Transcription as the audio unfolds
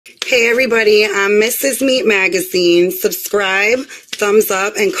Hey everybody, I'm Mrs. Meat Magazine. Subscribe, thumbs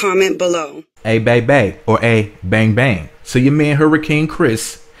up, and comment below. Hey, bae, or hey, bang, bang. So your man Hurricane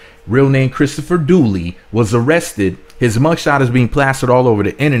Chris, real name Christoper Dooley, was arrested. His mugshot is being plastered all over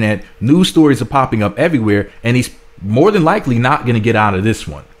the internet. News stories are popping up everywhere, and he's more than likely not going to get out of this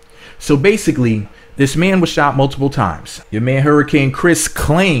one. So basically, this man was shot multiple times. Your man Hurricane Chris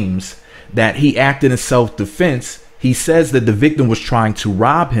claims that he acted in self-defense. He says that the victim was trying to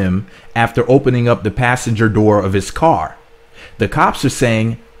rob him after opening up the passenger door of his car. The cops are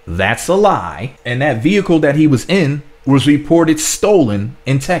saying that's a lie, and that vehicle that he was in was reported stolen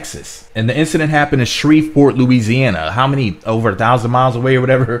in Texas. And the incident happened in Shreveport, Louisiana. How many? Over 1,000 miles away or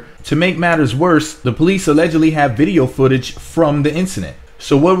whatever. To make matters worse, the police allegedly have video footage from the incident.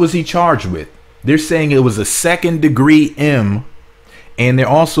 So what was he charged with? They're saying it was a second-degree M, and they're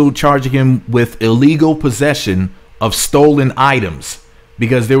also charging him with illegal possession of stolen items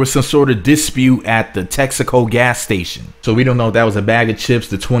because there was some sort of dispute at the Texaco gas station. So we don't know if that was a bag of chips,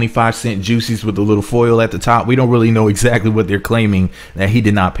 the 25-cent juices with the little foil at the top. We don't really know exactly what they're claiming that he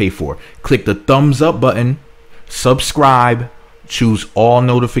did not pay for. Click the thumbs up button, subscribe, choose all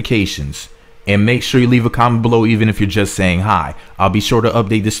notifications, and make sure you leave a comment below even if you're just saying hi. I'll be sure to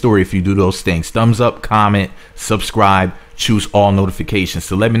update the story if you do those things. Thumbs up, comment, subscribe, choose all notifications.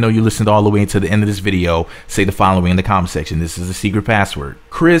 So let me know you listened all the way into the end of this video. Say the following in the comment section. This is a secret password.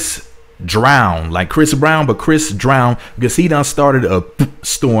 Chris drowned, like Chris Brown, but Chris drowned because he done started a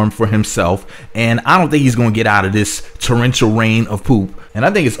storm for himself, and I don't think he's gonna get out of this torrential rain of poop, and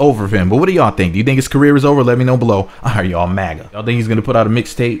I think it's over for him. But what do y'all think? Do you think his career is over? Let me know below. All right, y'all, MAGA. Y'all think he's gonna put out a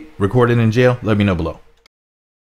mixtape, record it in jail? Let me know below.